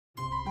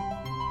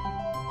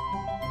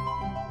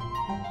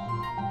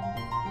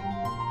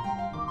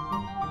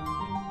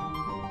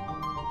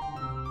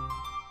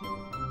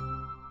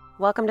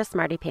Welcome to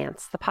Smarty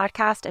Pants, the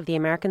podcast of the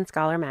American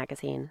Scholar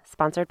magazine,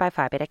 sponsored by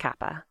Phi Beta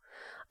Kappa.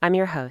 I'm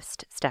your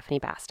host, Stephanie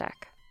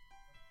Bastek.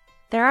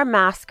 There are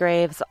mass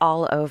graves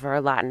all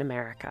over Latin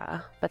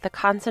America, but the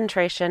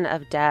concentration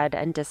of dead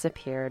and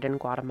disappeared in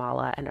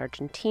Guatemala and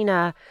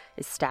Argentina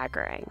is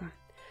staggering.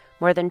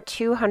 More than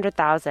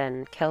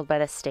 200,000 killed by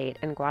the state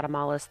in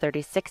Guatemala's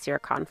 36-year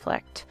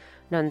conflict,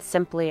 known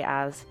simply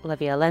as La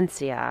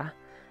Violencia,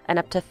 and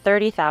up to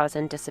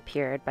 30,000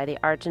 disappeared by the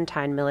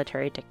Argentine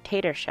military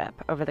dictatorship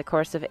over the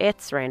course of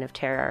its reign of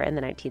terror in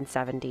the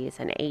 1970s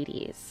and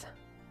 80s.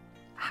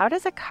 How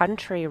does a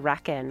country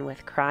reckon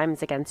with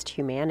crimes against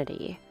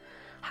humanity?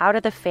 How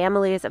do the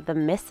families of the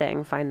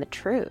missing find the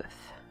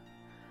truth?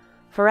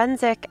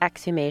 Forensic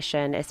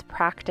exhumation is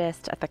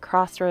practiced at the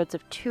crossroads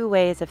of two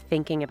ways of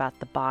thinking about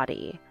the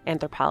body,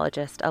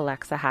 anthropologist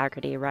Alexa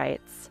Haggerty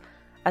writes.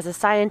 As a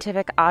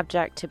scientific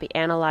object to be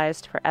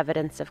analyzed for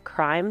evidence of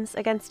crimes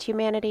against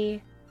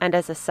humanity, and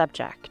as a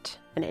subject,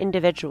 an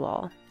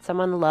individual,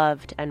 someone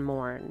loved and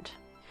mourned.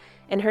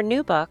 In her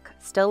new book,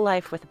 Still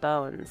Life with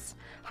Bones,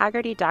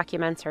 Haggerty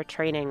documents her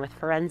training with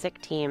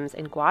forensic teams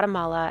in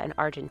Guatemala and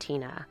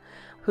Argentina,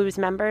 whose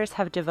members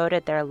have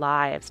devoted their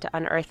lives to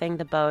unearthing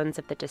the bones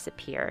of the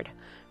disappeared,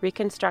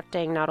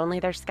 reconstructing not only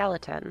their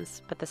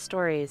skeletons, but the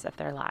stories of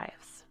their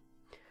lives.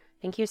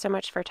 Thank you so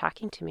much for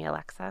talking to me,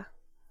 Alexa.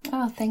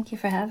 Oh, thank you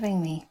for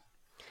having me.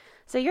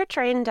 So you're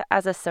trained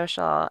as a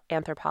social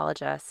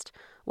anthropologist.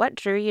 What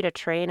drew you to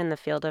train in the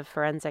field of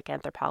forensic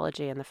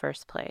anthropology in the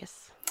first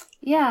place?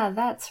 Yeah,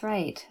 that's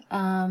right.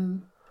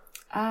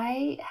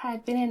 I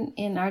had been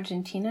in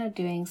Argentina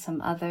doing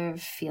some other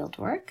field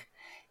work,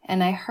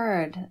 and I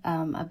heard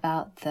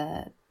about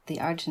the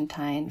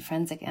Argentine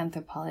forensic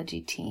anthropology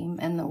team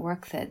and the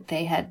work that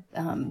they had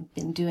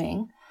been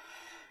doing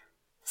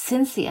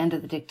since the end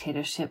of the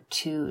dictatorship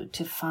to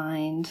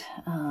find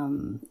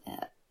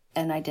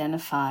and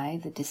identify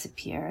the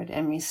disappeared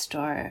and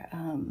restore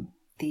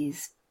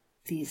these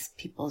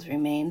people's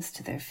remains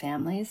to their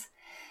families.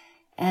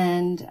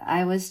 And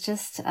I was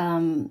just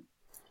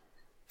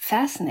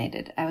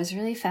fascinated. I was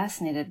really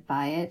fascinated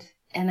by it.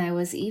 And I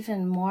was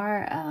even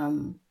more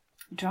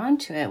drawn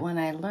to it when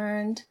I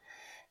learned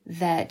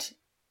that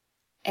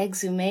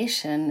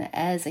exhumation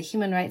as a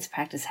human rights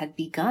practice had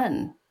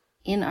begun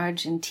in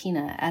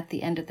Argentina at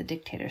the end of the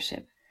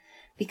dictatorship.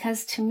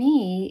 Because to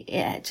me,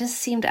 it just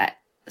seemed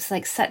it's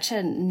like such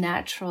a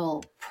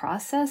natural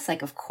process.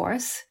 Like, of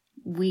course,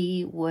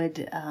 we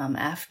would,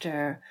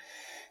 after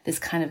this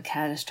kind of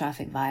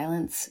catastrophic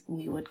violence,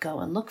 we would go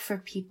and look for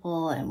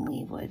people and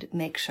we would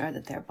make sure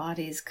that their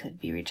bodies could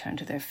be returned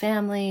to their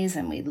families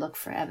and we'd look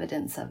for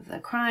evidence of the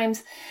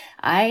crimes.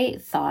 I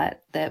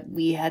thought that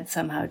we had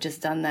somehow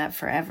just done that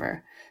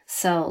forever.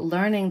 So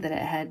learning that it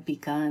had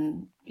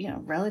begun,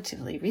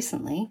 relatively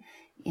recently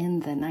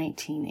in the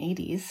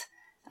 1980s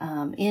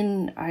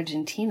in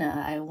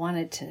Argentina, I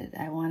wanted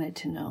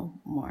to know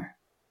more.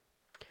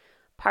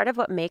 Part of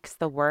what makes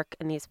the work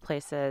in these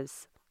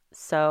places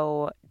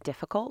so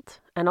difficult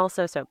and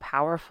also so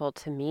powerful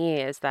to me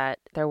is that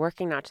they're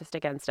working not just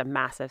against a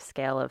massive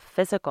scale of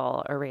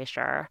physical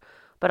erasure,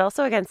 but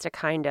also against a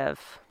kind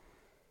of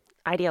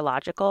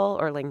ideological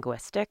or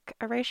linguistic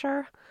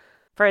erasure.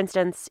 For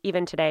instance,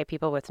 even today,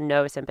 people with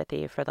no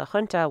sympathy for the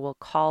junta will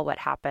call what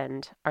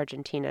happened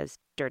Argentina's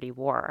dirty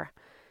war,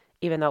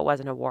 even though it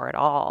wasn't a war at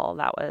all.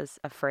 That was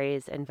a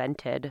phrase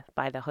invented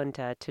by the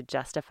junta to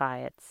justify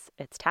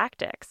its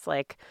tactics,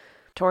 like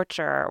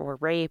torture or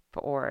rape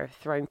or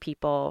throwing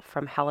people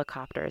from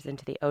helicopters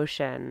into the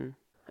ocean.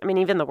 I mean,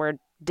 even the word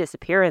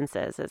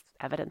disappearances is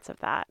evidence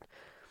of that.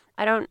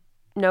 I don't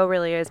know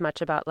really as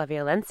much about La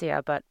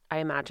Violencia, but I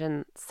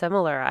imagine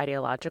similar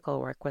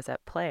ideological work was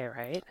at play,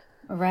 right?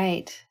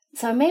 Right.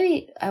 So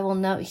maybe I will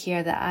note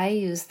here that I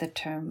use the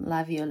term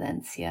La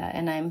Violencia,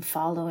 and I'm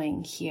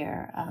following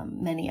here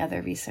many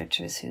other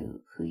researchers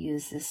who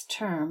use this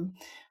term,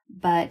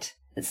 but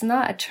it's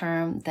not a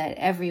term that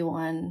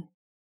everyone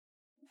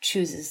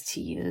chooses to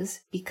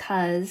use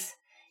because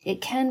it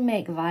can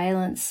make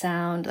violence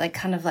sound like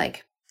kind of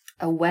like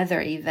a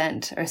weather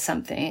event or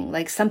something,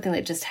 like something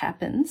that just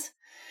happens,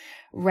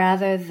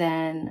 rather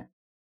than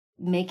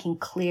making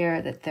clear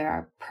that there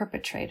are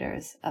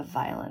perpetrators of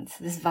violence.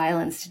 This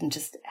violence didn't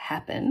just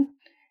happen.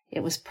 It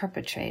was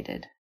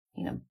perpetrated,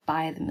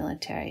 by the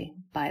military,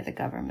 by the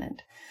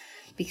government.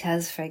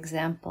 Because, for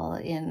example,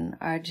 in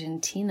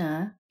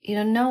Argentina,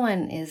 no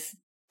one is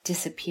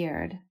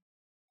disappeared.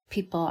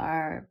 People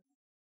are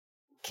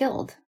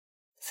killed.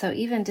 So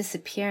even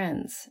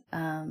disappearance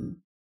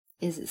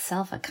is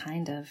itself a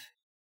kind of,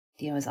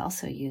 is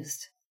also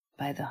used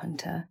by the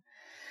junta.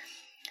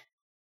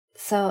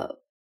 So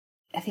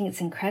I think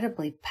it's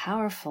incredibly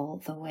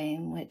powerful the way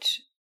in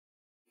which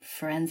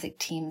forensic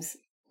teams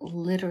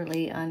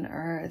literally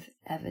unearth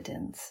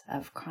evidence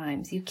of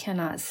crimes. You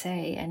cannot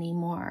say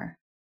anymore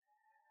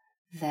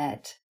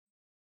that,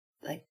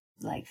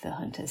 like the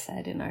junta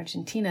said in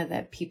Argentina,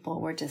 that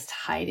people were just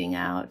hiding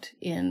out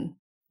in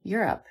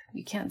Europe.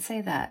 You can't say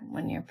that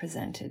when you're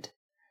presented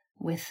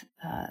with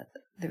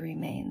the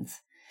remains.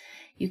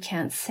 You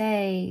can't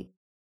say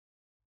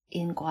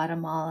in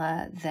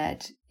Guatemala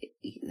that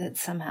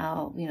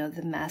somehow,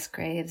 the mass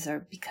graves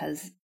are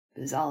because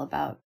it was all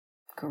about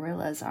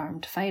guerrillas,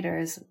 armed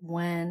fighters,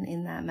 when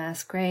in that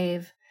mass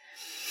grave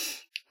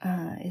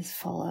is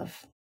full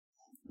of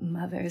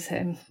mothers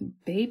and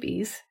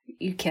babies.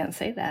 You can't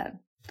say that.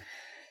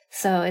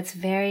 So it's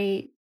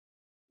very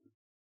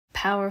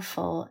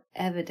powerful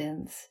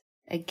evidence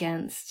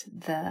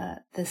against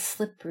the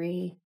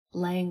slippery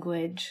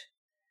language,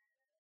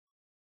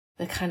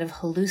 the kind of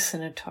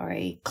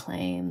hallucinatory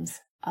claims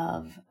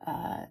of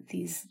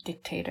these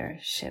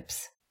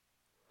dictatorships.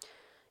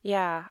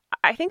 Yeah,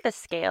 I think the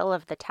scale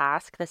of the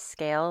task, the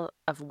scale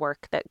of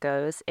work that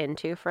goes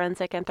into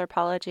forensic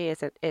anthropology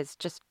is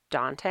just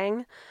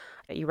daunting.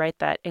 You write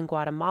that in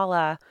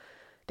Guatemala,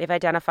 they've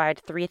identified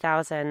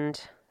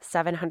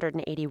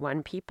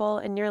 3,781 people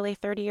in nearly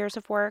 30 years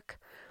of work.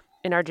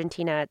 In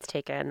Argentina, it's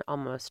taken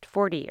almost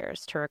 40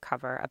 years to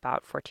recover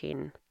about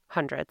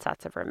 1,400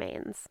 sets of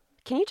remains.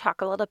 Can you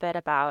talk a little bit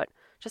about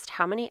just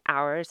how many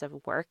hours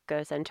of work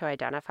goes into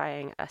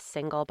identifying a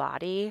single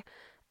body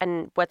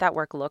and what that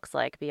work looks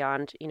like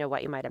beyond,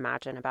 what you might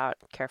imagine about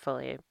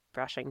carefully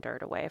brushing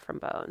dirt away from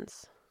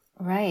bones?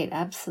 Right,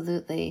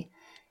 absolutely.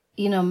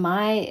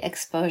 My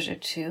exposure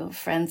to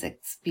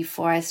forensics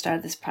before I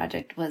started this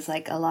project was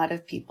like a lot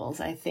of people's.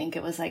 I think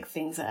it was like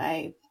things that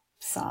I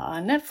saw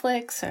on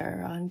Netflix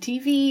or on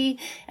TV,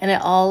 and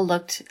it all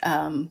looked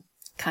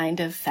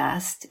kind of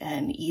fast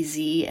and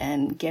easy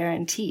and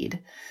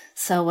guaranteed.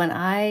 So when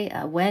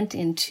I went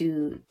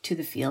into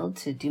the field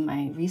to do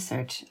my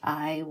research,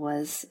 I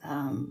was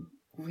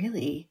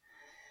really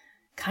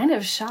kind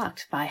of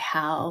shocked by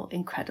how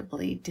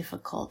incredibly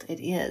difficult it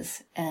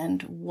is,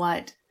 and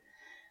what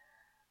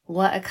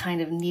a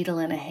kind of needle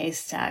in a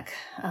haystack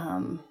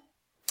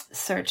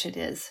search it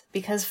is.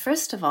 Because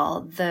first of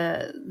all,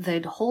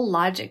 the whole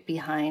logic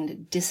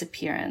behind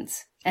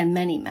disappearance and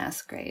many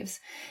mass graves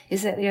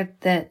is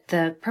that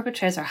the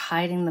perpetrators are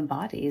hiding the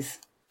bodies.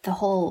 The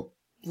whole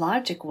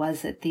logic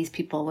was that these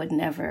people would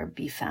never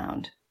be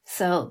found.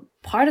 So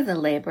part of the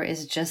labor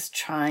is just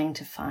trying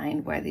to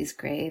find where these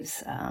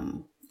graves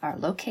are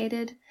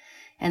located.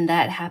 And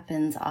that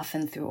happens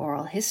often through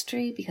oral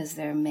history, because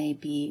there may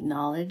be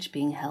knowledge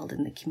being held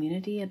in the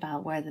community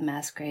about where the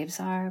mass graves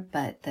are,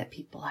 but that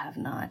people have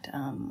not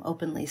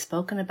openly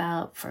spoken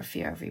about for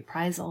fear of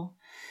reprisal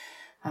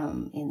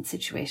in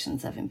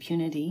situations of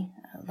impunity,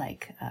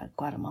 like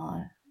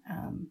Guatemala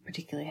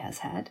particularly has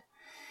had.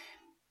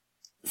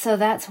 So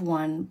that's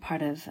one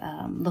part of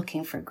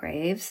looking for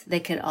graves. They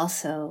could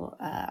also,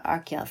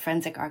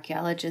 forensic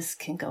archaeologists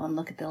can go and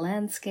look at the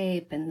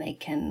landscape, and they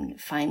can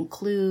find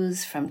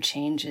clues from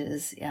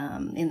changes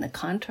in the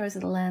contours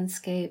of the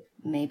landscape.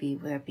 Maybe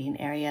there be an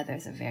area,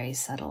 there's a very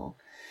subtle,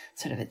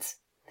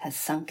 has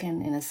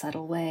sunken in a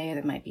subtle way.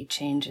 There might be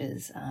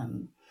changes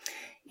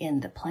in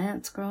the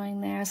plants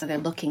growing there. So they're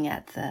looking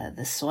at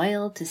the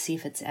soil to see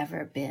if it's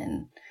ever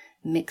been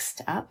mixed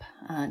up,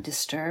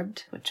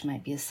 disturbed, which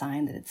might be a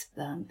sign that it's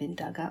been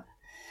dug up.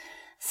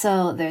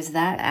 So there's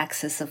that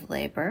axis of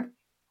labor.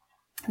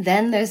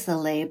 Then there's the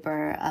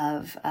labor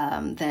of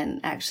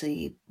then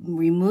actually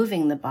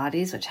removing the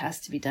bodies, which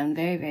has to be done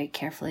very, very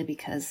carefully,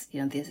 because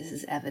this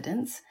is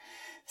evidence.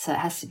 So it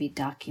has to be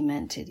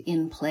documented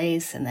in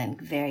place and then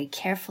very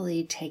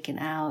carefully taken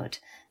out,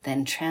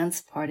 then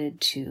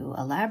transported to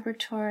a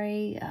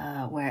laboratory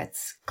where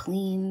it's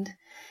cleaned,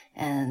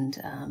 and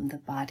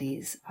the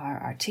bodies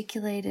are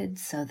articulated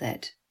so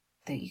that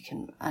you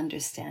can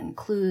understand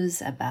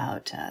clues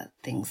about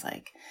things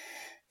like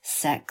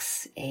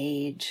sex,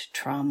 age,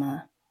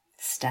 trauma,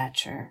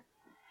 stature.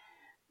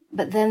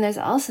 But then there's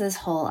also this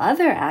whole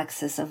other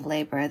axis of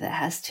labor that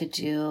has to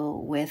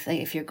do with,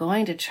 if you're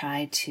going to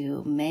try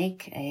to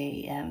make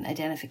an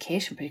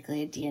identification,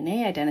 particularly a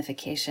DNA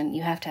identification,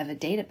 you have to have a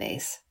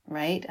database,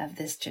 right, of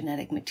this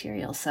genetic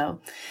material.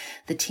 So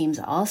the teams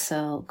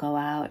also go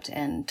out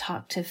and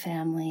talk to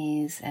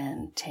families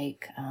and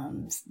take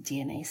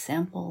DNA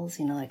samples,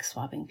 like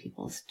swabbing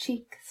people's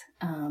cheeks,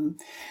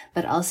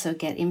 but also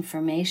get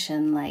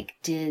information like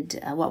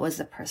what was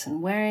the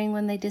person wearing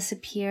when they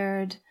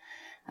disappeared?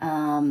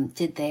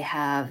 Did they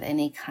have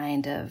any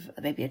kind of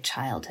maybe a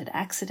childhood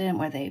accident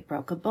where they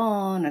broke a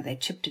bone or they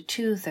chipped a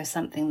tooth or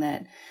something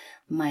that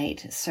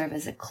might serve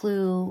as a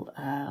clue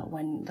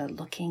when they're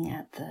looking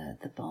at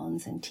the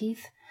bones and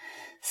teeth?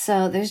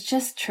 So there's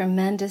just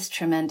tremendous,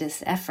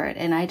 tremendous effort.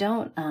 And I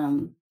don't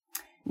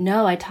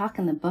know, I talk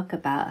in the book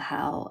about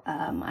how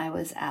I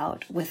was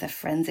out with a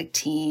forensic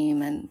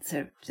team and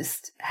sort of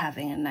just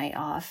having a night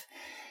off,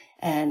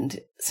 and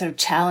sort of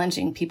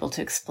challenging people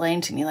to explain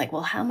to me, like,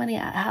 well, how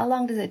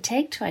long does it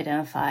take to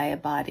identify a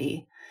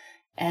body?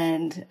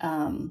 And,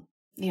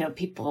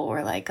 people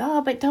were like,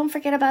 oh, but don't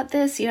forget about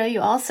this.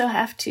 You also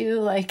have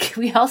to,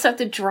 we also have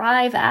to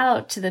drive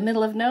out to the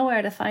middle of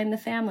nowhere to find the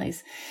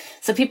families.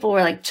 So people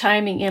were like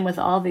chiming in with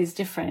all these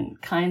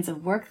different kinds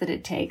of work that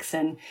it takes.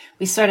 And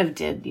we sort of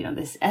did,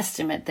 this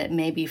estimate that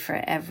maybe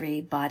for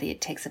every body, it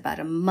takes about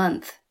a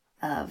month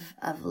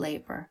of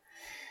labor.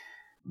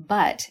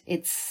 But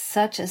it's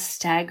such a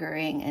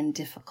staggering and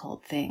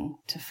difficult thing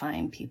to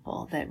find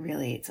people that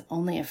really it's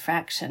only a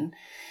fraction.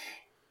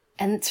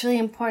 And it's really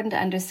important to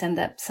understand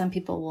that some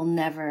people will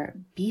never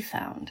be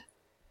found.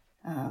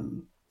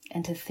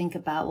 And to think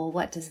about, well,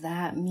 what does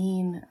that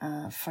mean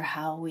for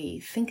how we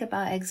think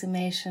about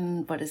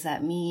exhumation? What does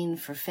that mean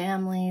for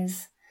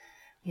families?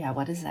 Yeah,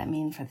 what does that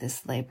mean for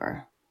this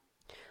labor?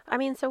 I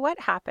mean, so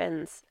what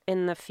happens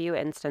in the few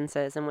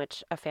instances in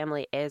which a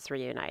family is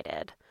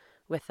reunited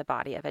with the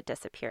body of a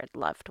disappeared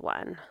loved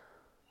one?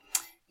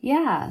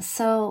 Yeah,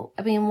 so,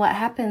 I mean, what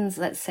happens,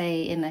 let's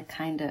say, in a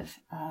kind of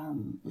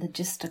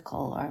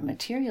logistical or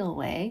material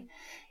way,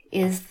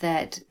 is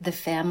that the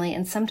family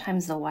and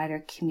sometimes the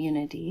wider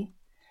community,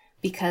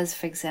 because,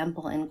 for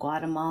example, in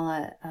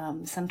Guatemala,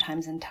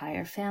 sometimes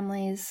entire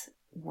families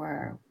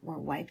were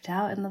wiped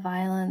out in the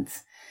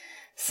violence.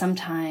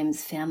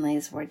 Sometimes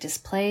families were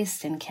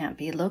displaced and can't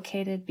be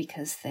located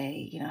because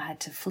they, had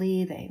to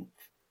flee. They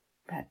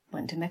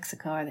went to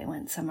Mexico or they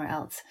went somewhere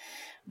else,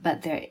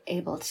 but they're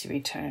able to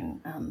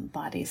return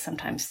bodies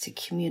sometimes to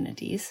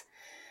communities,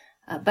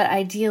 but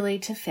ideally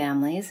to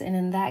families. And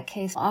in that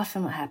case,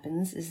 often what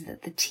happens is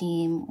that the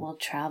team will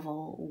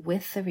travel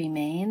with the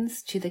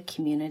remains to the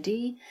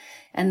community,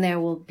 and there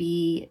will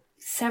be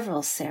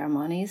several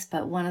ceremonies,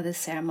 but one of the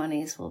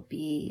ceremonies will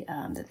be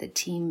that the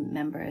team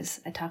members,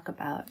 I talk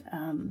about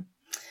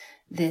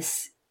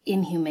this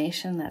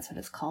inhumation, that's what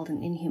it's called,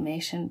 an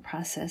inhumation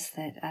process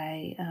that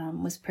I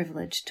was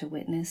privileged to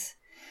witness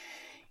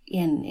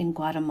in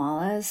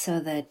Guatemala. So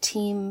the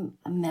team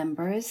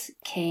members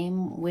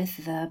came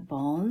with the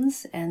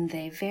bones and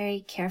they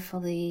very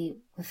carefully,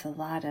 with a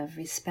lot of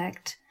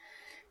respect,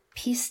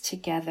 pieced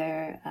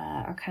together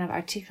or kind of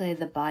articulated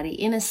the body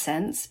in a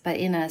sense, but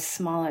in a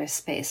smaller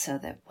space so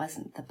that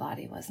the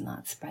body was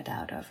not spread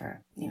out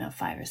over,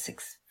 5 or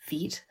 6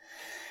 feet,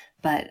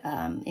 but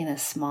in a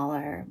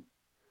smaller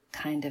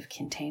kind of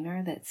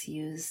container that's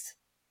used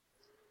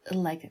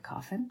like a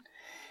coffin.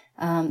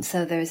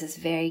 So there's this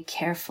very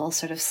careful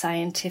sort of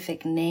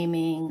scientific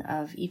naming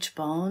of each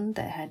bone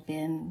that had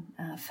been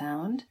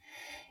found.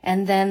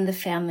 And then the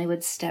family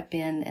would step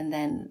in and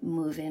then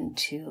move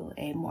into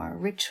a more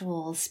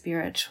ritual,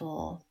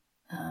 spiritual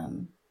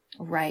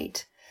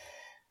rite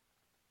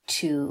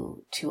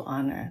to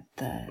honor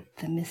the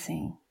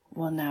missing,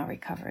 well, now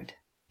recovered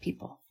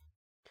people.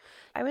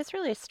 I was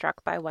really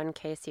struck by one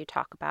case you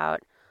talk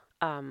about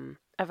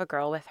of a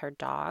girl with her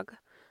dog,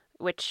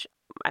 which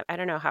I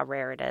don't know how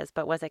rare it is,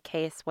 but was a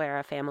case where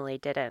a family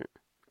didn't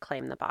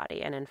claim the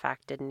body and in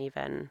fact didn't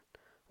even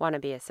want to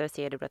be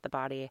associated with the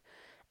body.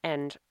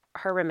 And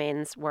her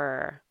remains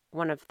were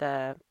one of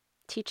the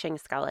teaching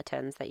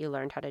skeletons that you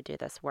learned how to do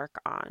this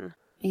work on.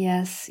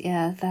 Yes,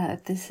 yeah,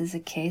 this is a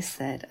case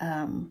that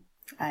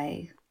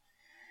I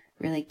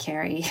really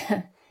carry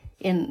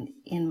in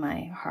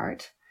my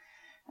heart.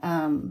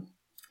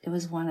 It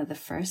was one of the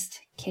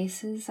first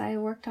cases I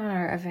worked on,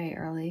 or a very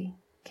early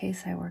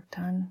case I worked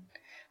on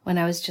when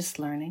I was just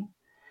learning.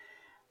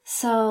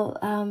 So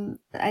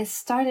I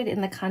started in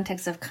the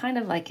context of kind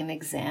of like an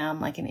exam,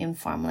 like an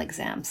informal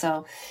exam.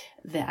 So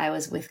I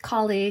was with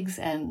colleagues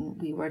and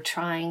we were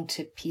trying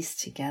to piece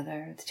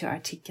together, to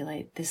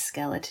articulate this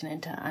skeleton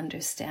and to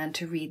understand,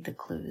 to read the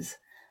clues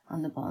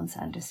on the bones, to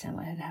understand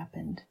what had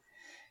happened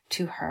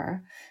to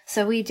her.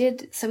 So we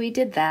did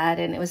that,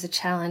 and it was a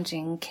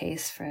challenging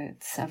case for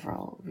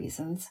several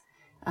reasons.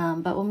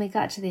 But when we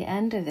got to the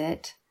end of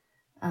it,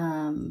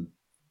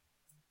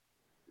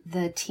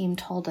 the team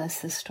told us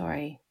the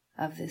story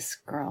of this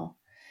girl.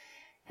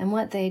 And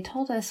what they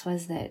told us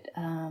was that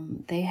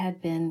they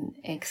had been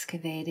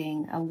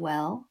excavating a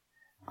well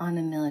on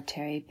a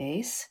military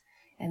base,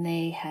 and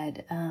they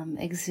had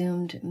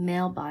exhumed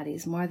male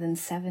bodies, more than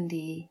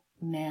 70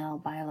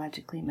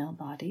 biologically male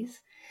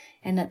bodies.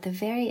 And at the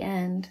very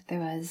end,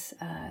 there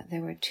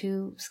were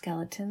 2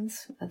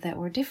 skeletons that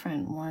were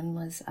different. One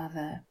was of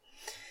a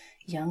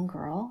young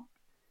girl,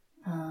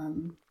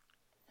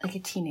 like a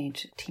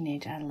teenage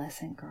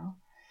adolescent girl,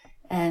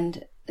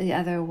 and the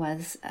other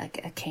was a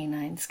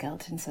canine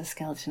skeleton, so a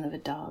skeleton of a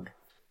dog.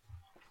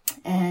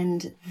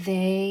 And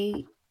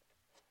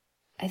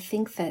I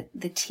think that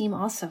the team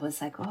also was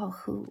like, oh,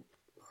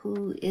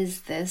 who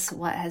is this?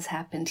 What has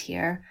happened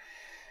here?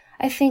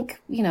 I think,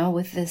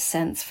 with this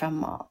sense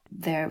from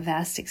their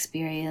vast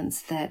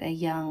experience that a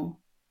young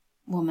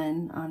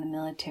woman on a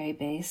military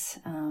base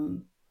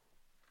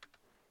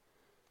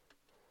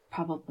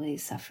probably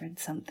suffered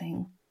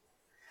something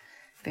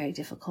very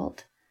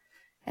difficult,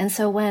 and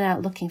so went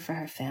out looking for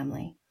her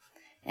family.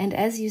 And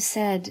as you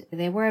said,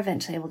 they were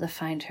eventually able to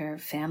find her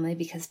family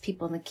because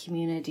people in the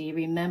community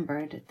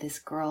remembered this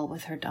girl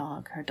with her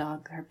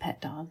pet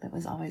dog that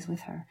was always with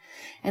her.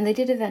 And they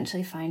did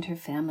eventually find her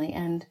family,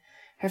 and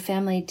her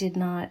family did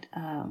not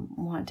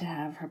want to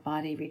have her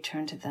body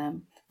returned to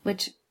them,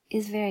 which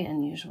is very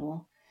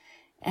unusual.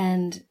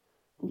 And,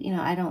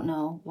 I don't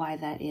know why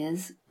that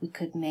is. We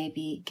could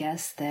maybe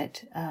guess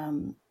that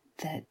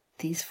that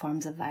these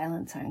forms of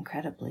violence are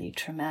incredibly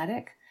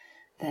traumatic,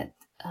 that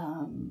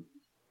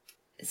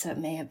so it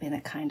may have been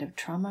a kind of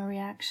trauma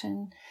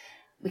reaction.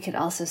 we could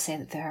also say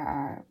that there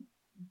are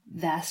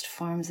vast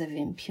forms of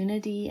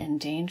impunity and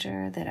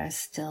danger that are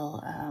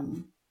still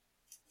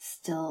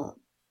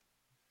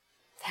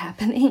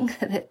happening,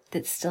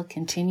 that still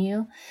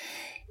continue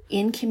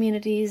in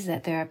communities,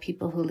 that there are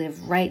people who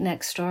live right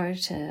next door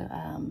to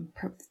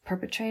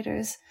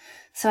perpetrators.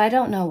 So I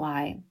don't know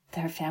why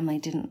her family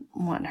didn't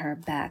want her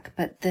back,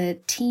 but the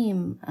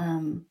team,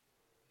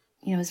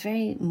 was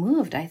very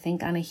moved, I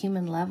think, on a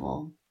human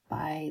level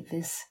by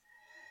this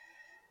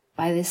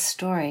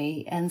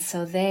story. And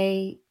so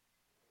they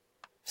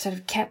sort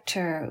of kept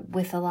her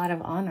with a lot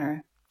of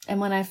honor. And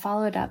when I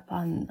followed up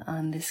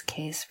on this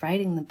case,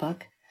 writing the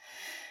book,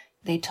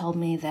 they told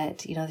me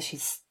that,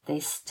 they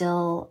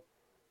still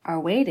are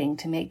waiting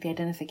to make the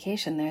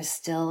identification.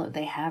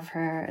 They have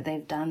her,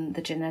 they've done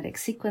the genetic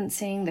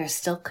sequencing. There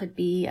still could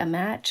be a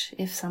match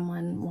if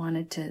someone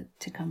wanted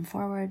to come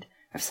forward,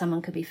 or if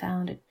someone could be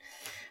found,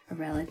 a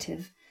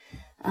relative.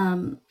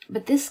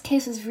 But this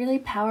case was really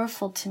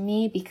powerful to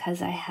me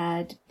because I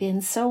had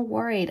been so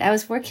worried. I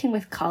was working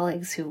with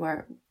colleagues who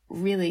were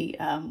really,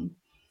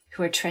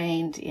 who are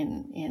trained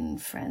in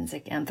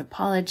forensic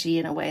anthropology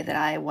in a way that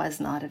I was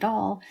not at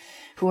all,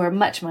 who are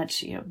much,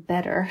 much,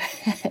 better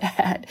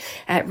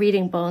at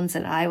reading bones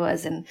than I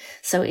was. And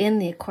so in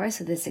the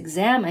course of this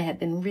exam, I had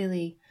been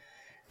really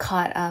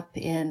caught up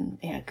in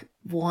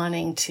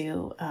wanting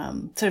to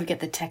sort of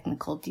get the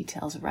technical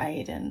details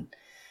right, and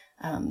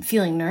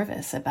feeling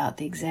nervous about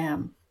the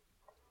exam.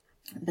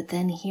 But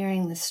then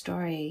hearing the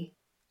story,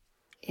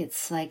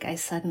 it's like I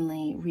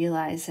suddenly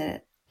realized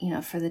that,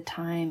 for the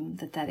time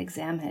that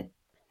exam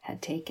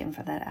had taken,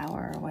 for that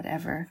hour or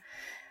whatever,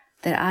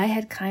 that I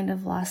had kind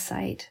of lost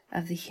sight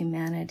of the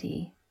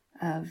humanity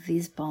of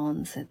these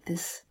bones, that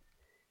this,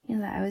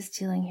 that I was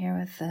dealing here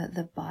with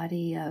the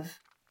body of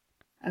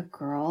a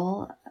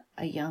girl,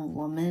 a young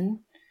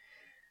woman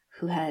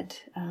who had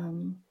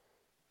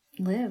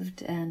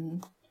lived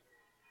and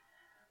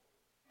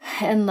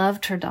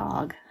loved her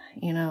dog,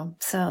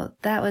 So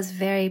that was a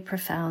very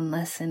profound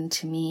lesson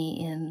to me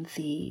in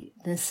the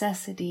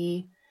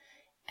necessity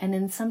and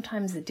in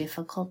sometimes the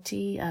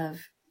difficulty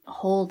of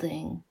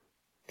holding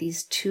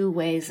these two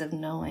ways of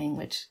knowing,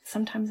 which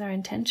sometimes are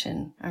in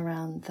tension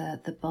around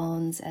the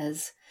bones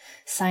as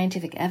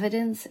scientific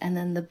evidence, and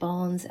then the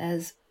bones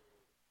as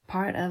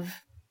part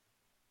of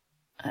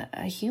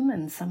a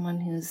human,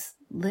 someone who's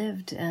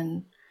lived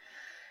and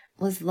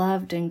was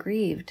loved and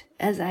grieved,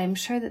 as I'm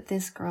sure that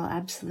this girl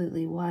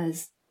absolutely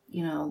was,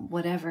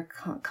 whatever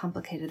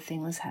complicated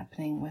thing was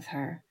happening with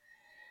her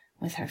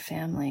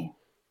family.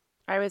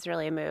 I was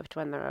really moved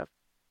when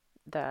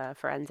the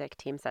forensic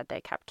team said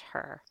they kept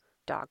her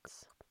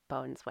dog's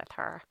bones with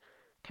her,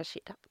 because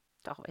she'd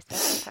always been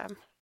with him.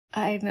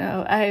 I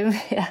know.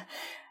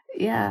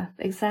 Yeah,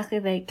 exactly.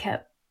 They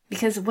kept,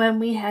 because when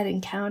we had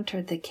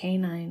encountered the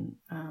canine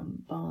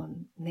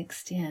bone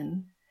mixed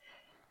in,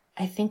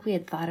 I think we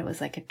had thought it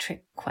was like a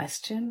trick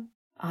question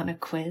on a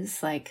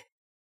quiz, like,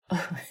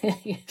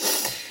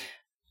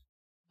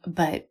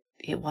 but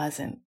it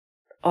wasn't.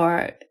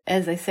 Or,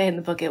 as I say in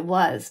the book, it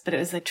was, but it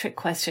was a trick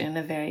question in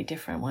a very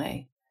different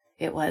way.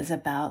 It was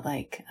about,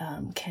 like,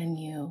 can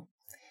you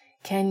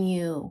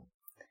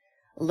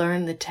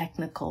learn the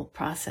technical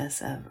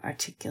process of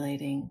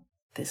articulating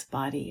this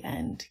body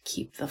and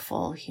keep the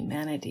full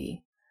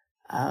humanity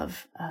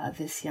of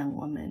this young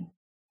woman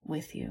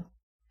with you?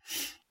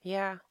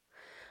 Yeah.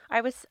 I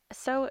was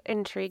so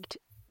intrigued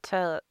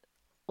to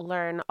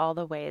learn all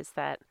the ways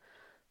that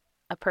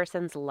a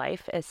person's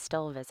life is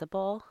still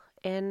visible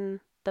in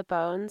the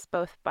bones,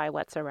 both by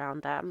what's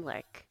around them,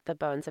 like the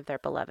bones of their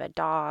beloved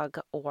dog,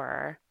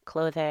 or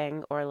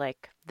clothing, or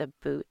like the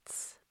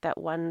boots that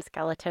one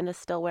skeleton is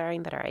still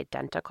wearing that are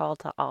identical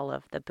to all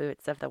of the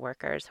boots of the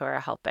workers who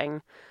are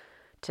helping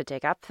to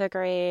dig up the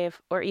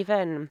grave, or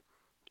even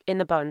in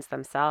the bones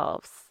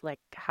themselves, like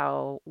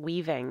how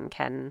weaving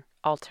can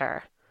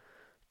alter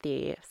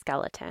the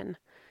skeleton.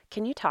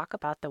 Can you talk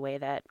about the way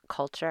that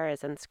culture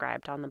is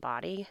inscribed on the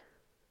body?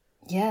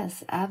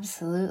 Yes,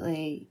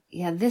 absolutely.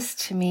 Yeah, this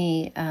to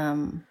me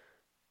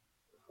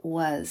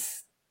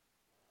was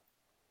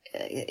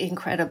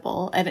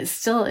incredible, and it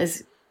still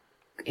is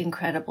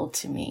incredible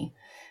to me,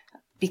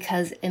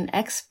 because an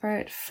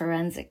expert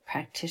forensic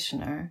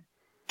practitioner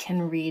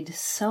can read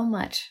so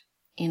much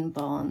in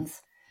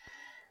bones.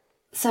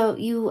 So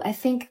I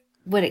think,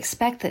 would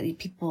expect that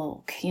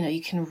people,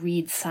 you can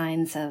read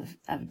signs of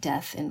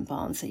death in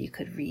bones, that you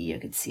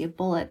could see a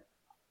bullet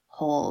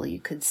hole,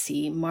 you could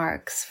see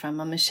marks from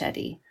a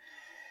machete.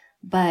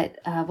 But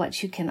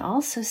what you can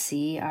also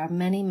see are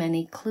many,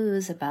 many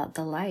clues about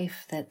the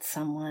life that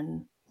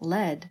someone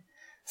led.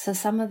 So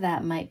some of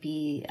that might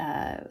be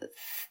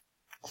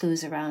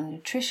clues around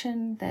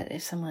nutrition, that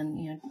if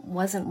someone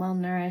wasn't well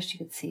nourished, you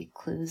could see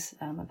clues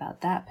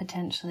about that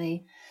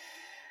potentially.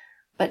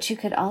 But you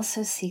could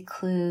also see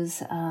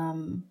clues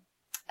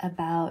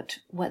about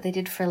what they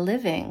did for a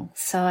living.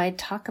 So I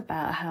talk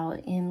about how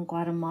in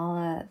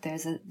Guatemala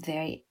there's a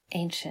very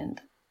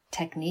ancient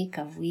technique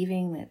of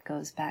weaving that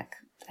goes back,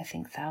 I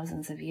think,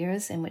 thousands of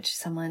years, in which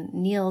someone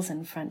kneels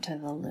in front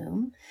of a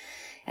loom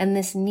And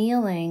this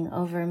kneeling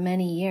over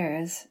many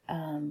years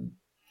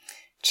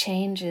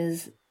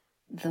changes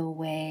the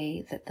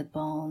way that the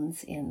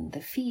bones in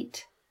the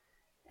feet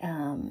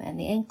and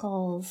the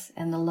ankles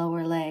and the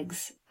lower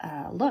legs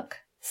look.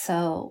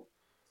 So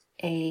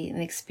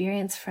an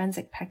experienced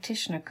forensic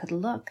practitioner could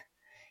look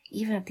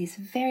even at these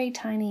very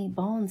tiny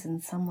bones in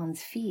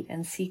someone's feet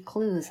and see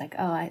clues like,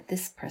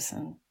 this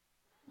person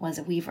was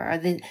a weaver, or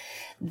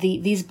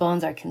these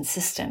bones are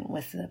consistent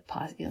with the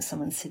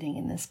someone sitting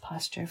in this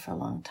posture for a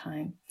long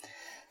time.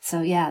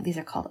 So yeah, these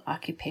are called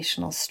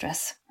occupational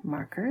stress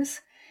markers,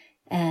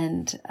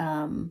 and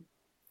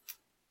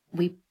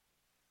we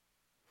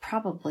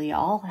probably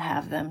all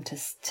have them to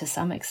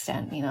some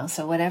extent.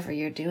 So whatever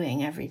you're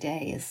doing every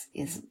day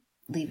is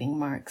leaving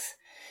marks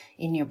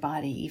in your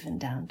body, even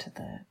down to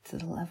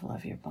the level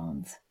of your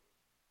bones.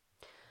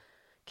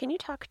 Can you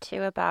talk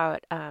too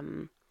about,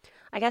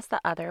 I guess,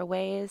 the other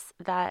ways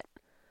that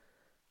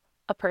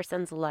a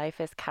person's life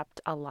is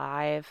kept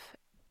alive,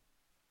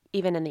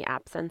 even in the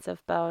absence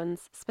of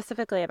bones,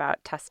 specifically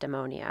about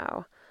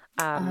testimonio,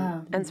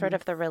 and sort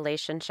of the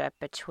relationship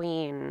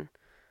between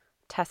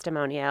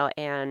testimonio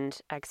and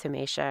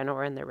exhumation,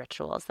 or in the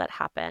rituals that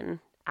happen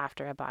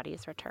after a body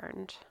is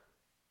returned?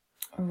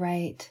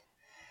 Right.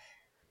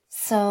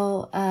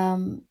 So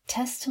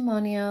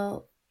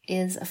testimonio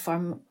is a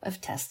form of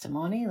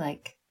testimony,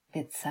 like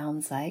it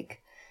sounds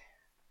like,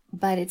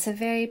 but it's a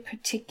very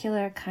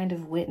particular kind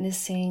of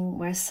witnessing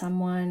where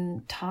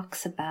someone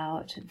talks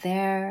about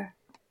their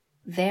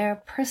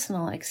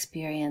personal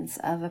experience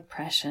of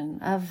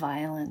oppression, of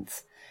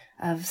violence,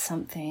 of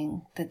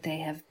something that they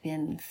have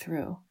been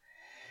through.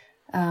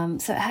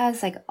 So it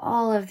has like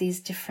all of these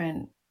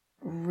different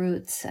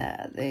roots.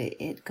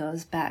 It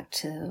goes back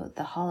to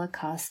the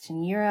Holocaust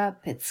in Europe.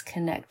 It's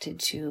connected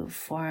to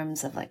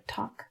forms of like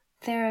talk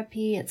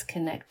therapy. It's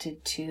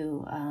connected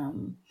to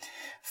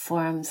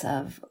forms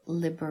of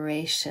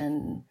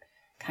liberation,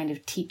 kind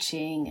of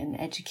teaching and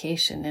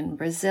education in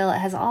Brazil. It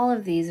has all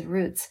of these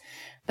roots,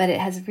 but it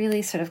has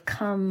really sort of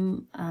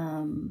come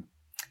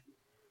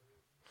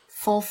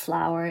full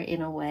flower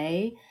in a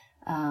way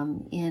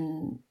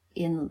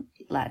in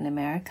Latin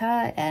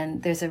America,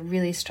 and there's a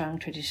really strong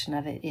tradition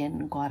of it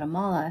in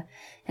Guatemala.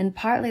 And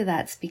partly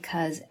that's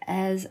because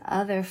as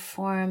other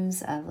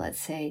forms of,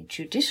 let's say,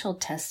 judicial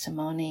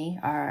testimony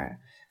are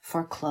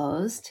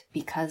foreclosed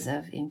because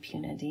of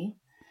impunity,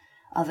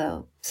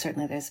 although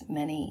certainly there's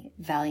many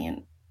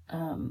valiant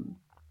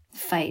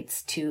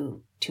fights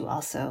to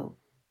also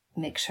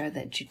make sure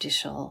that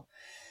judicial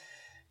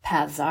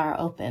paths are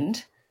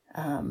opened.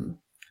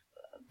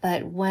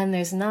 But when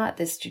there's not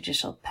this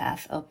judicial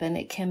path open,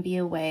 it can be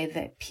a way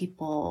that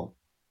people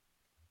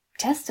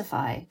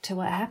testify to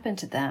what happened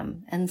to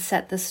them and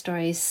set the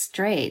story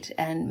straight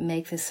and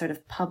make this sort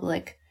of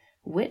public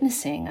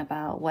witnessing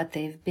about what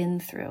they've been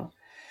through.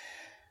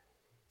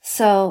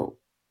 So,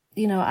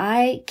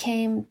 I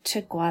came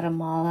to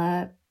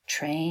Guatemala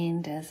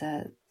trained as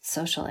a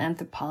social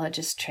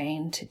anthropologist,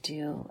 trained to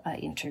do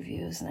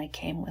interviews, and I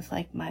came with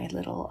like my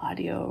little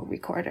audio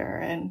recorder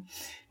and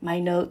my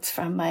notes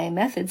from my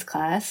methods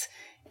class,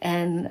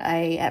 and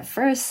I at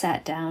first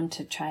sat down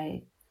to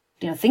try,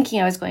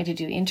 thinking I was going to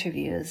do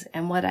interviews,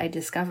 and what I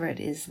discovered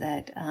is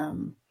that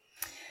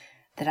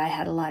that I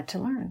had a lot to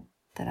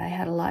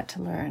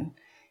learn,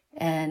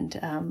 and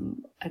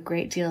a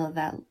great deal of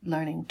that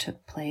learning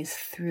took place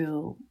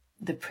through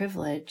the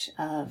privilege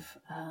of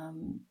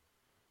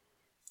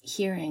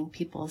hearing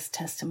people's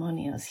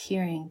testimonials,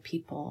 hearing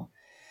people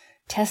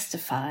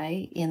testify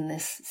in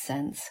this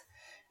sense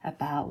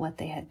about what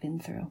they had been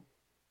through.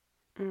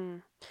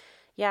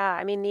 Yeah,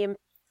 I mean,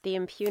 the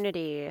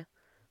impunity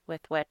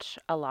with which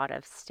a lot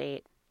of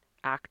state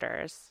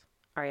actors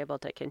are able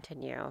to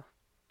continue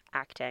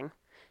acting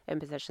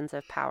in positions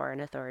of power and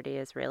authority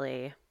is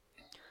really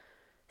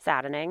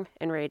saddening,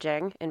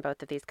 enraging in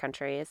both of these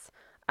countries.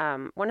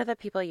 One of the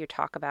people you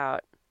talk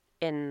about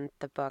in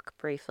the book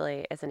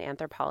briefly is an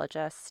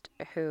anthropologist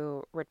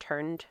who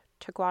returned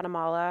to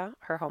Guatemala,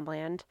 her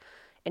homeland,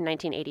 in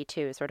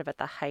 1982, sort of at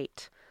the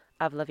height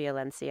of La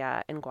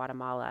Violencia in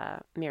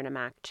Guatemala, Myrna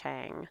Mac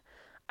Chang.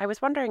 I was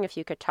wondering if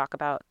you could talk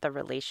about the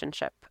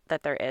relationship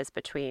that there is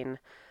between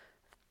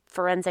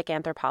forensic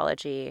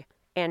anthropology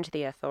and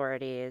the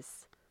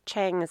authorities.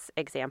 Chang's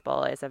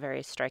example is a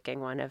very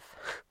striking one of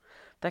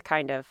the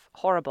kind of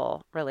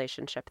horrible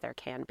relationship there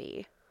can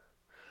be.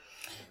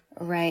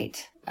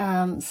 Right.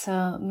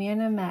 So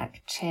Myrna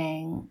Mac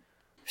Chang,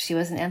 she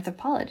was an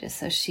anthropologist.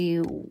 So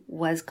she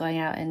was going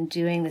out and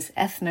doing this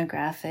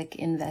ethnographic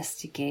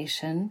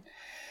investigation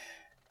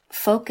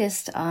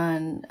focused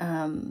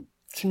on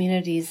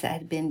communities that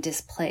had been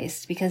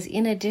displaced. Because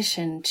in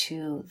addition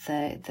to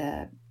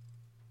the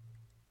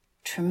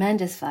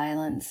tremendous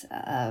violence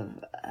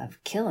of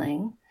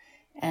killing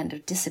and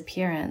of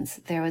disappearance,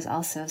 there was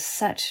also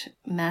such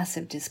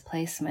massive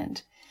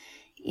displacement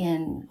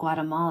in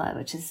Guatemala,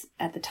 which is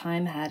at the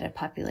time had a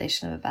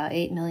population of about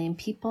 8 million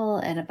people,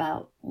 and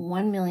about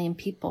 1 million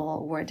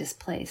people were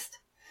displaced.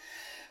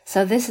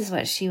 So this is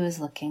what she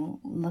was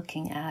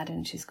looking at,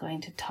 and she's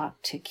going to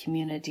talk to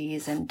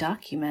communities and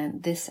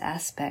document this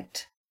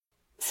aspect.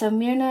 So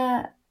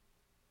Myrna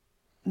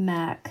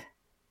Mack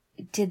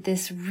did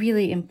this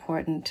really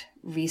important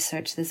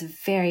research, this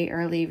very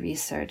early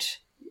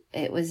research.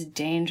 It was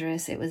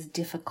dangerous, it was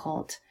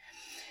difficult,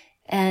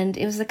 and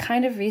it was the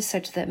kind of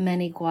research that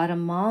many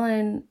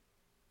Guatemalan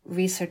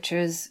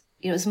researchers,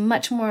 it was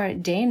much more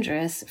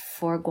dangerous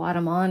for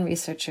Guatemalan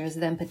researchers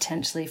than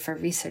potentially for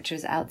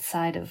researchers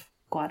outside of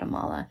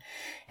Guatemala.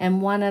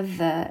 And one of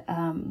the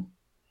kind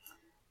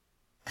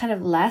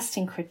of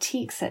lasting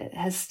critiques that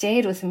has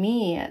stayed with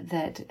me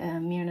that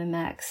Myrna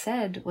Mack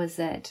said was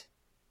that,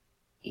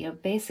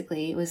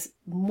 basically it was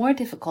more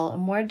difficult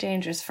and more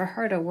dangerous for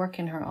her to work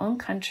in her own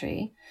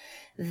country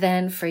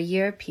than for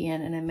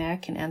European and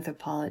American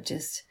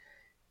anthropologists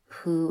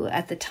who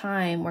at the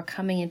time were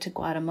coming into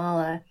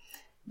Guatemala,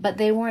 but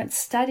they weren't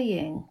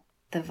studying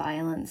the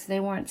violence.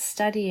 They weren't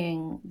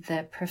studying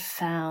the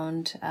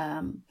profound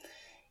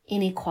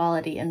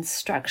inequality and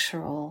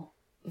structural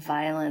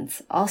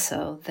violence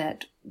also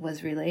that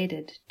was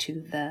related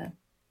to the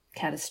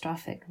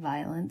catastrophic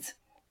violence.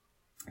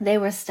 They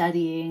were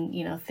studying,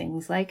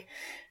 things like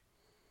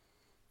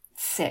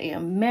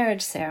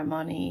marriage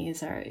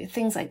ceremonies or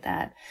things like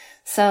that.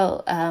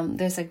 So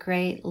there's a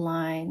great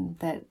line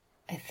that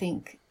I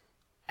think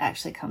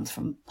actually comes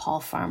from Paul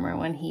Farmer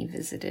when he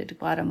visited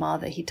Guatemala,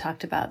 that he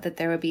talked about that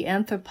there would be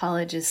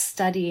anthropologists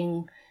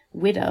studying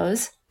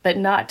widows, but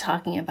not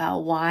talking about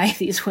why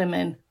these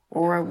women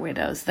were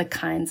widows, the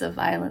kinds of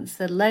violence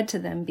that led to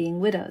them being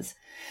widows.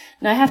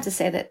 Now, I have to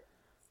say that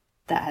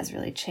has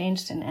really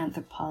changed in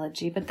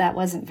anthropology, but that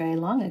wasn't very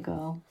long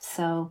ago.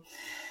 So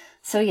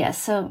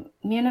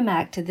Myrna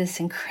Mack did this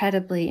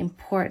incredibly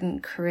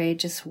important,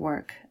 courageous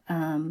work,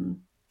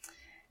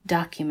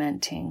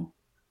 documenting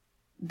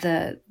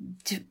the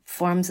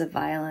forms of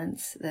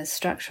violence, the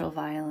structural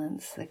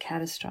violence, the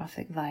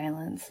catastrophic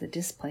violence, the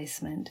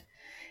displacement.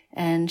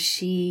 And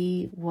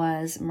she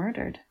was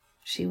murdered.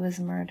 She was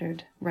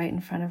murdered right in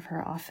front of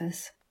her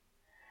office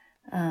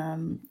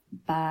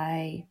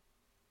by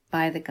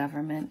the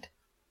government.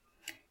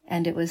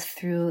 And it was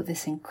through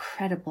this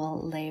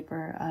incredible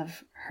labor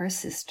of her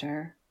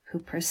sister,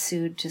 who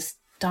just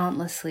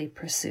dauntlessly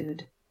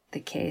pursued the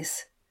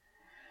case,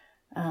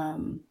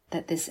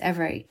 that this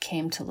ever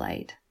came to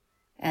light,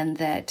 and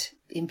that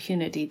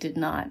impunity did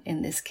not,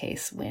 in this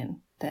case, win,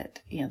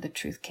 that, the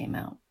truth came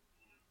out.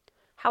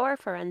 How are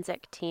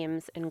forensic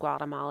teams in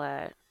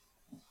Guatemala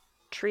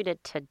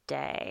treated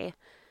today,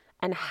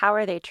 and how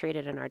are they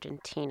treated in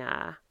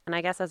Argentina? And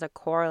I guess as a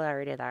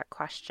corollary to that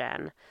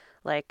question,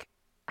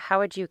 how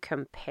would you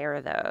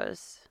compare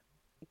those,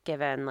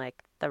 given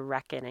the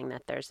reckoning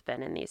that there's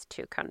been in these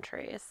two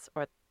countries,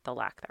 or the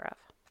lack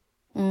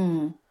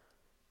thereof?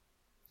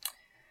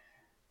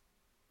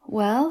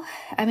 Well,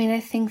 I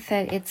think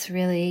that it's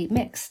really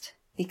mixed,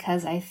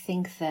 because I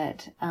think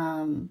that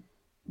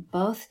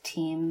both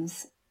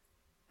teams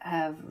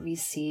have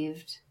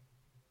received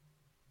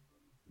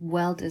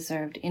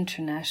well-deserved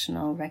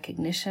international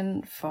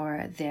recognition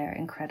for their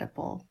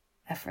incredible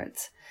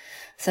efforts.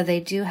 So they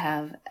do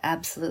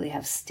absolutely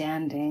have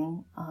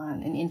standing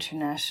on an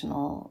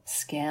international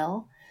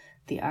scale.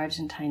 The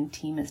Argentine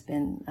team has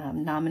been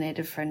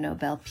nominated for a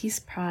Nobel Peace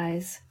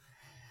Prize.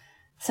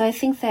 So I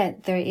think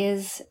that there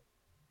is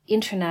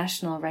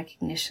international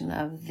recognition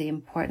of the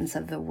importance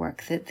of the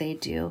work that they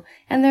do.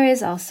 And there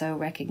is also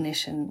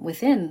recognition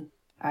within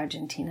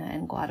Argentina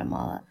and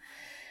Guatemala.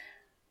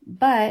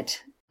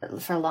 But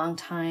for a long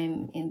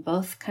time in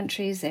both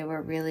countries, they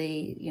were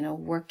really,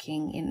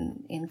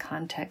 working in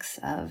contexts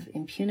of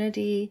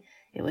impunity.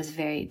 It was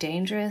very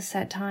dangerous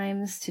at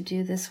times to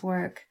do this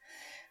work.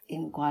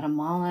 In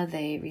Guatemala,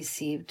 they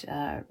received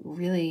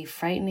really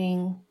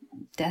frightening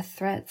death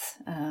threats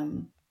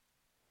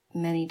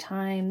many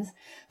times.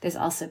 There's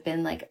also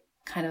been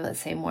let's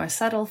say more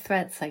subtle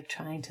threats, like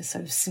trying to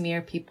sort of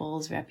smear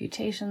people's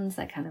reputations,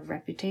 that kind of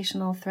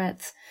reputational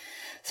threats.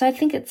 So I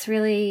think it's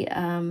really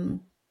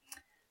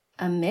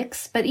a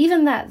mix, but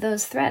even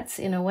those threats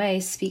in a way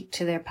speak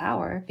to their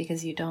power,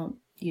 because you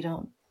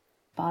don't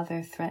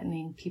bother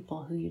threatening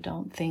people who you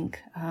don't think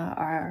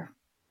are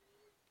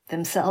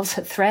themselves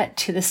a threat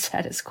to the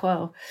status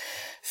quo.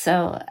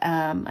 So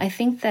I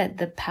think that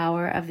the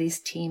power of these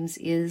teams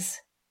is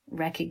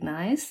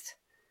recognized,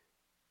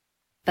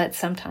 but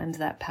sometimes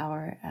that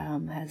power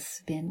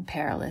has been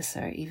perilous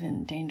or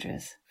even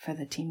dangerous for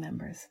the team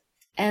members.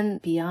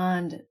 And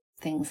beyond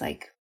things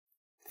like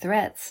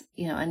threats,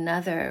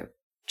 another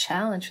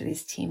challenge for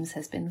these teams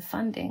has been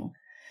funding.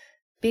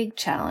 Big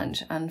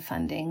challenge on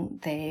funding.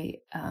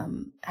 They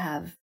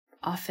have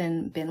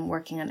often been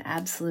working on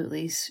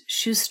absolutely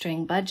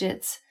shoestring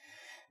budgets.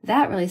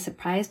 That really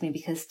surprised me,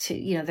 because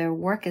their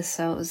work is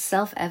so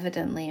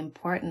self-evidently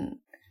important,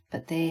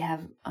 but they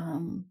have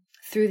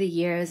through the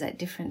years at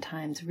different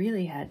times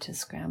really had to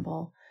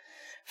scramble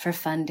for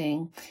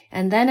funding.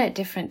 And then at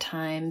different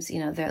times,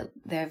 there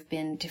have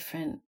been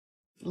different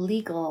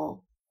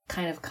legal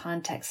kind of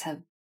contexts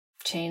have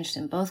changed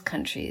in both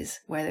countries,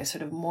 where there's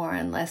sort of more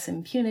and less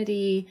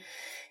impunity,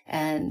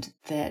 and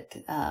that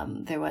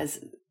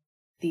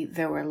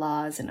there were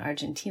laws in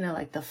Argentina,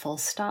 like the full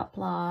stop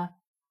law,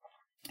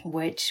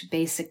 which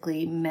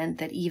basically meant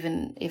that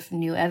even if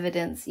new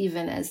evidence,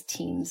 even as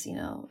teams,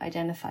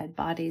 identified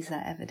bodies,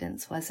 that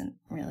evidence wasn't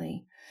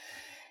really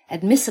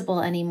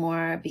admissible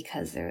anymore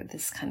because they're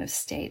this kind of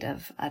state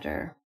of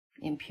utter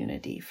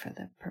impunity for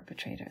the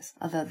perpetrators.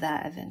 Although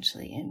that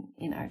eventually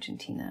in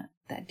Argentina,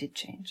 that did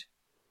change.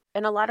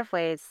 In a lot of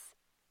ways,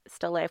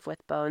 Still Life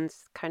with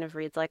Bones kind of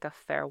reads like a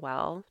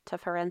farewell to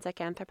forensic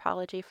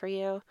anthropology for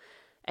you.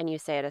 And you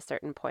say at a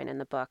certain point in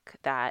the book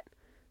that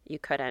you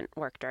couldn't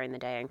work during the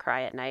day and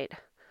cry at night.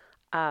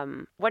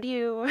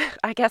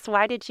 I guess,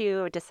 why did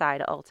you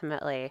decide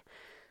ultimately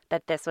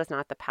that this was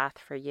not the path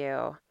for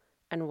you?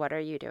 And what are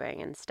you doing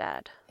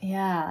instead?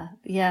 Yeah.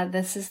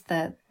 This is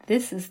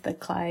the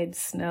Clyde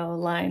Snow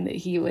line that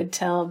he would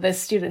tell the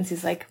students.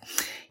 He's like,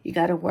 you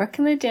got to work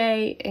in the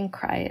day and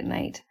cry at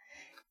night.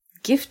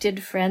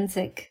 Gifted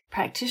forensic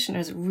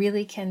practitioners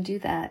really can do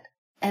that.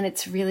 And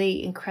it's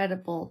really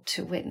incredible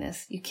to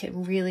witness. You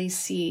can really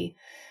see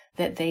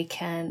that they're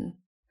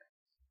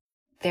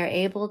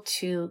able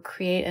to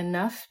create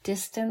enough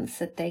distance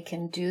that they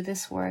can do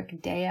this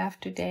work day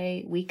after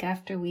day, week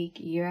after week,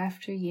 year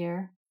after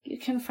year. You're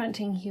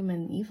confronting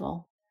human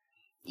evil.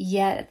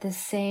 Yet at the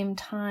same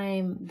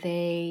time,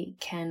 they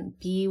can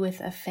be with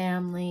a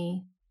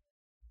family,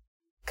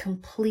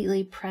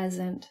 completely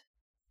present,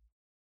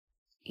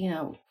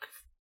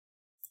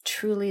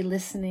 truly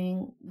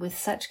listening with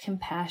such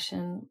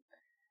compassion,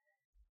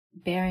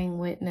 bearing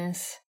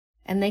witness,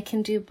 and they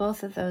can do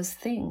both of those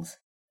things.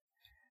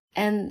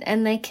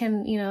 And they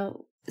can,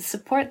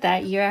 support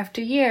that year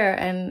after year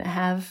and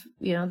have,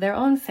 their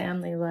own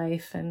family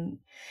life. And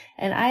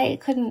I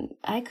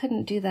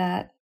couldn't do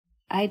that.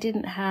 I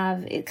didn't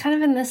have it, kind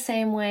of in the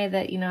same way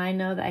that, I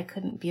know that I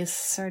couldn't be a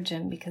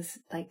surgeon because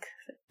like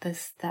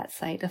that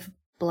sight of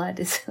blood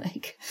is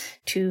like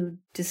too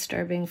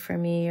disturbing for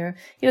me, or,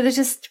 there's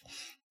just,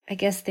 I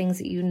guess, things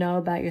that you know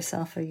about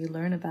yourself or you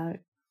learn about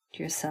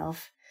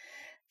yourself.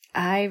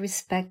 I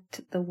respect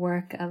the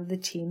work of the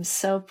team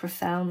so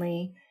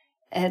profoundly.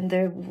 And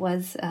there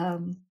was,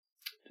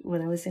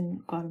 when I was in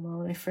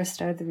Guatemala, when I first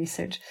started the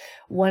research,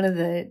 one of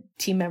the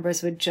team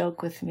members would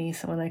joke with me.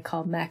 Someone I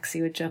called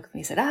Maxie would joke with me.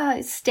 He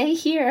said, stay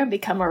here and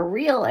become a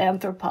real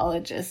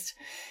anthropologist.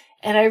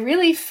 And I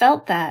really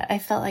felt that. I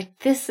felt like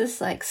this is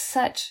like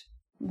such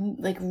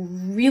like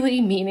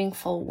really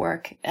meaningful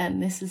work. And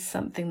this is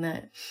something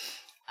that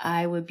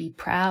I would be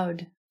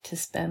proud to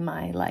spend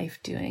my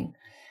life doing.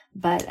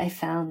 But I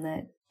found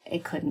that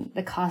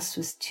the cost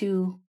was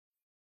too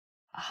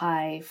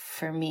high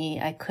for me.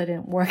 I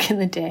couldn't work in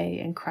the day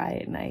and cry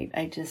at night.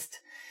 I just,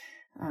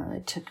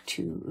 the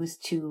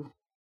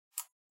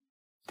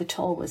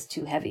toll was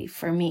too heavy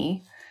for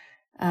me,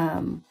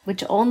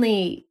 which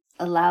only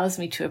allows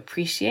me to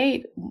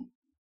appreciate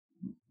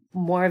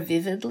more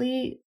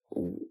vividly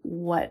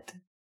what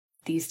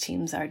these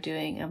teams are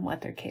doing and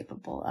what they're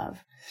capable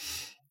of.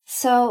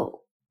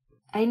 So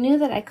I knew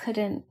that I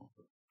couldn't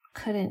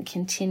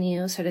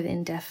continue sort of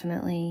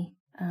indefinitely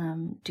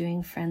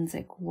doing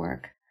forensic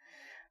work.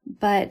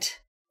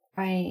 But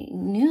I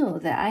knew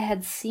that I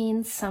had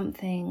seen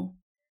something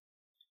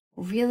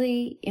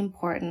really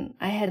important.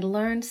 I had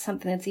learned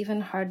something that's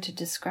even hard to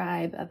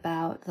describe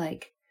about,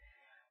 like,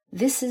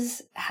 this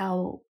is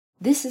how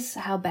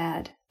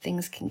bad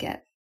things can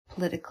get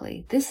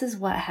politically. This is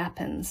what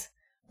happens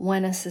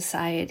when a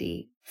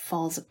society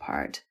falls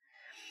apart.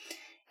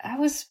 I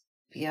was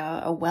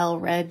a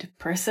well-read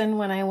person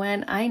when I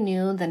went. I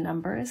knew the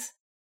numbers.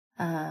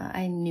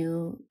 I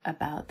knew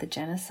about the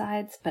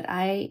genocides, but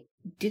I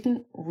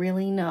didn't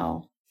really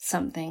know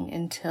something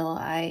until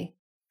I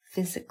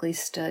physically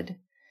stood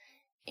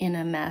in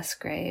a mass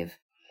grave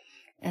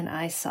and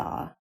I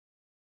saw,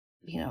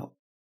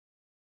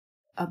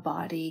 a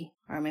body,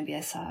 or maybe I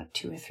saw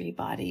 2 or 3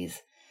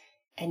 bodies,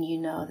 and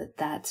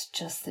that's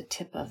just the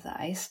tip of the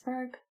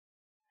iceberg.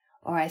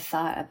 Or I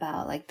thought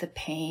about like the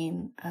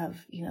pain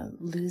of,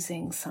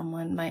 losing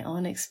someone, my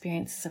own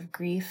experiences of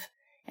grief,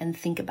 and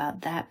think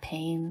about that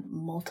pain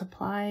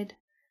multiplied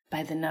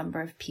by the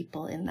number of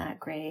people in that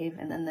grave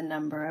and then the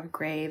number of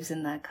graves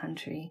in that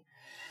country.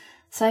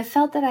 So I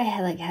felt that I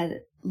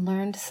had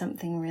learned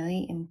something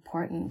really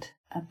important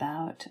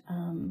about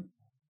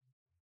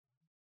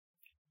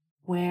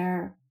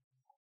where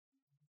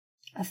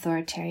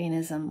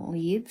authoritarianism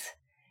leads.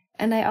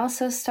 And I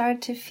also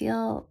started to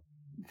feel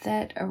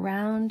that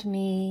around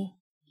me,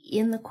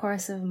 in the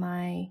course of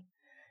my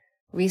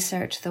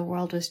research, the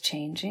world was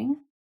changing,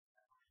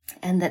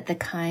 and that the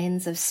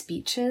kinds of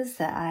speeches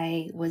that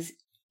I was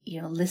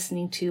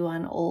listening to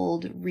on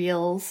old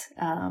reels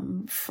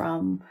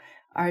from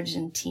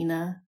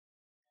Argentina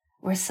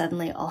were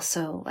suddenly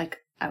also, like,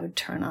 I would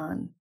turn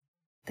on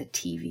the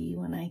TV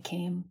when I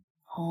came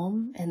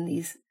home, and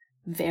these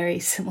very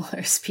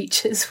similar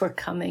speeches were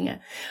coming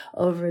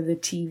over the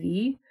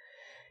TV.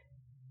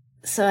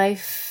 So I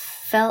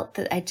felt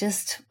that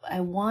I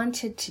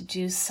wanted to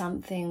do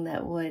something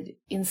that would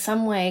in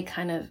some way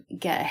kind of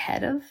get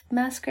ahead of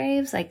mass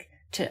graves, like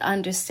to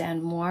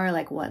understand more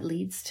like what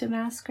leads to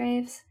mass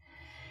graves.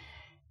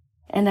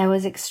 And I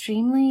was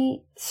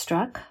extremely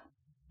struck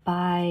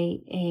by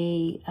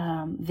a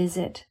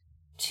visit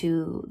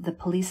to the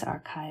police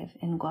archive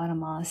in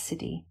Guatemala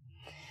City,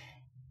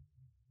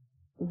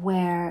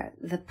 where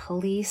the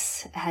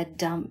police had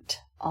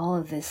dumped all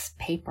of this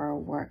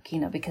paperwork,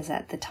 because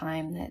at the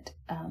time that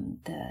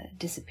the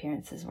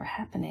disappearances were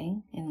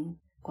happening in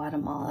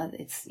Guatemala,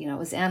 it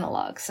was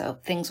analog. So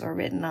things were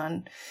written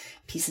on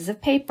pieces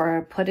of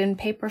paper, put in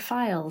paper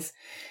files.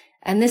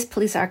 And this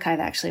police archive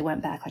actually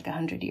went back like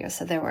 100 years.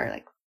 So there were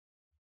like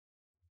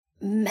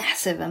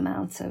massive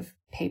amounts of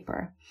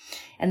paper.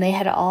 And they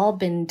had all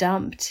been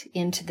dumped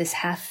into this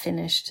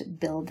half-finished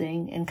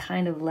building and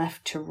kind of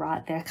left to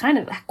rot there, kind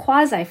of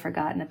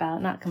quasi-forgotten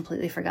about, not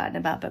completely forgotten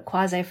about, but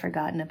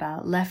quasi-forgotten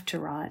about, left to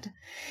rot,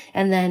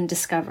 and then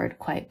discovered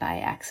quite by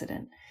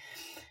accident.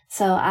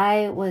 So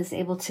I was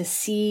able to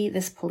see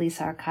this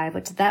police archive,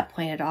 which at that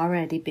point had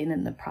already been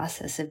in the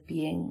process of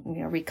being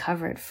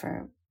recovered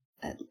for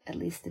at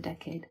least a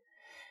decade.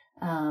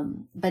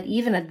 But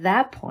even at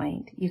that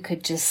point, you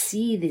could just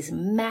see these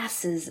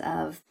masses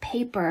of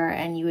paper,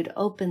 and you would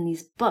open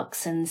these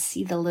books and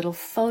see the little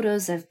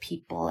photos of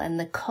people and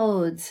the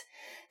codes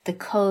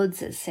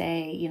that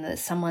say, that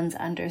someone's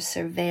under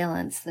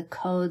surveillance, the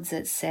codes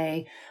that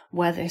say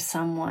whether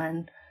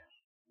someone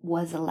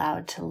was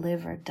allowed to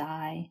live or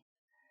die.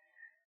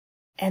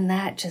 And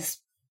that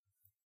just,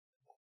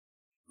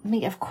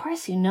 of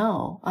course,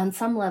 on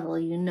some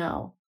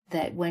level,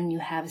 that when you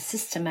have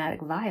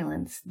systematic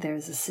violence,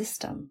 there's a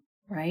system,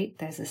 right?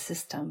 There's a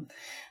system.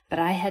 But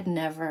I had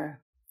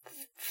never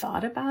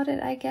thought about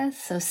it, I guess.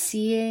 So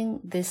seeing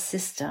this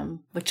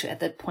system, which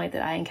at the point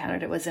that I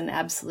encountered it was in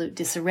absolute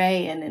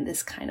disarray, and in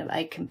this kind of,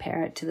 I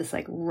compare it to this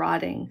like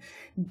rotting,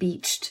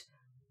 beached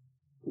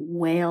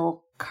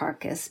whale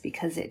carcass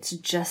because it's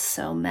just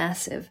so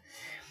massive.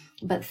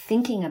 But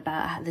thinking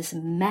about this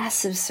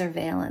massive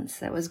surveillance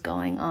that was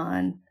going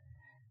on,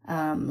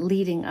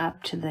 leading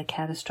up to the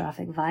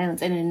catastrophic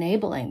violence and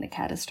enabling the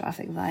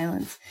catastrophic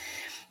violence,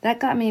 that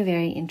got me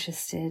very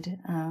interested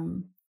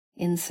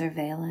in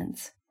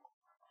surveillance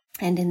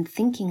and in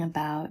thinking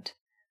about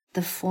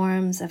the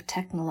forms of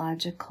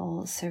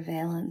technological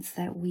surveillance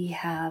that we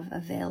have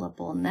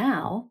available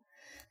now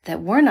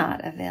that were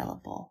not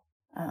available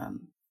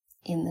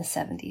in the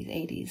 70s,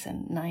 80s,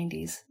 and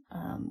 90s,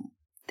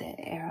 the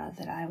era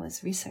that I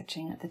was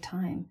researching at the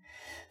time.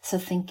 So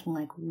thinking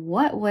like,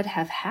 what would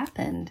have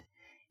happened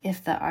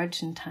if the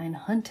Argentine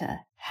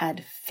junta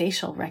had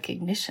facial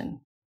recognition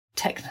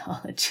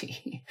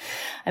technology?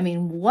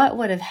 What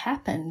would have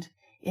happened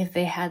if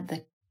they had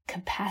the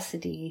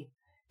capacity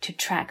to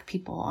track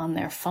people on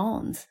their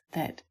phones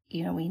that,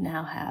 we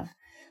now have?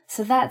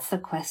 So that's the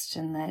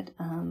question that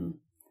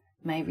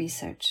my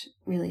research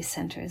really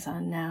centers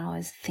on now,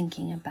 is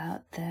thinking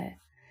about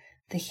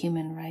the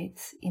human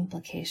rights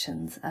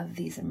implications of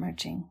these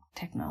emerging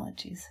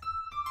technologies.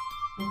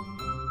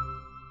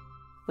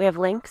 We have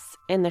links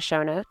in the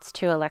show notes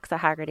to Alexa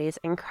Haggerty's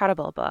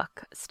incredible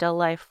book, Still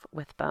Life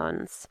with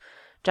Bones,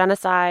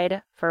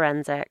 Genocide,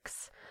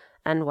 Forensics,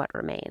 and What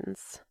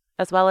Remains,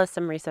 as well as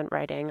some recent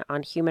writing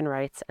on human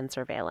rights and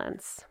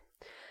surveillance.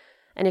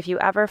 And if you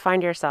ever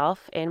find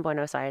yourself in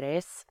Buenos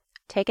Aires,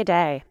 take a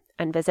day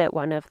and visit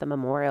one of the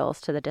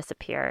memorials to the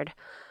disappeared.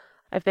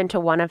 I've been to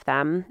one of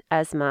them,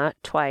 ESMA,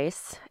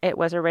 twice. It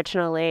was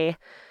originally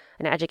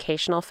an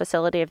educational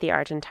facility of the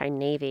Argentine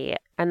Navy,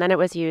 and then it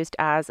was used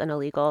as an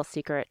illegal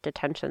secret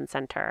detention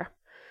center.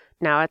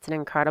 Now it's an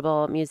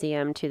incredible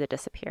museum to the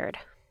disappeared.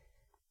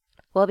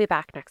 We'll be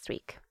back next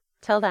week.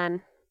 Till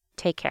then,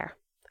 take care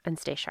and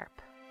stay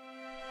sharp.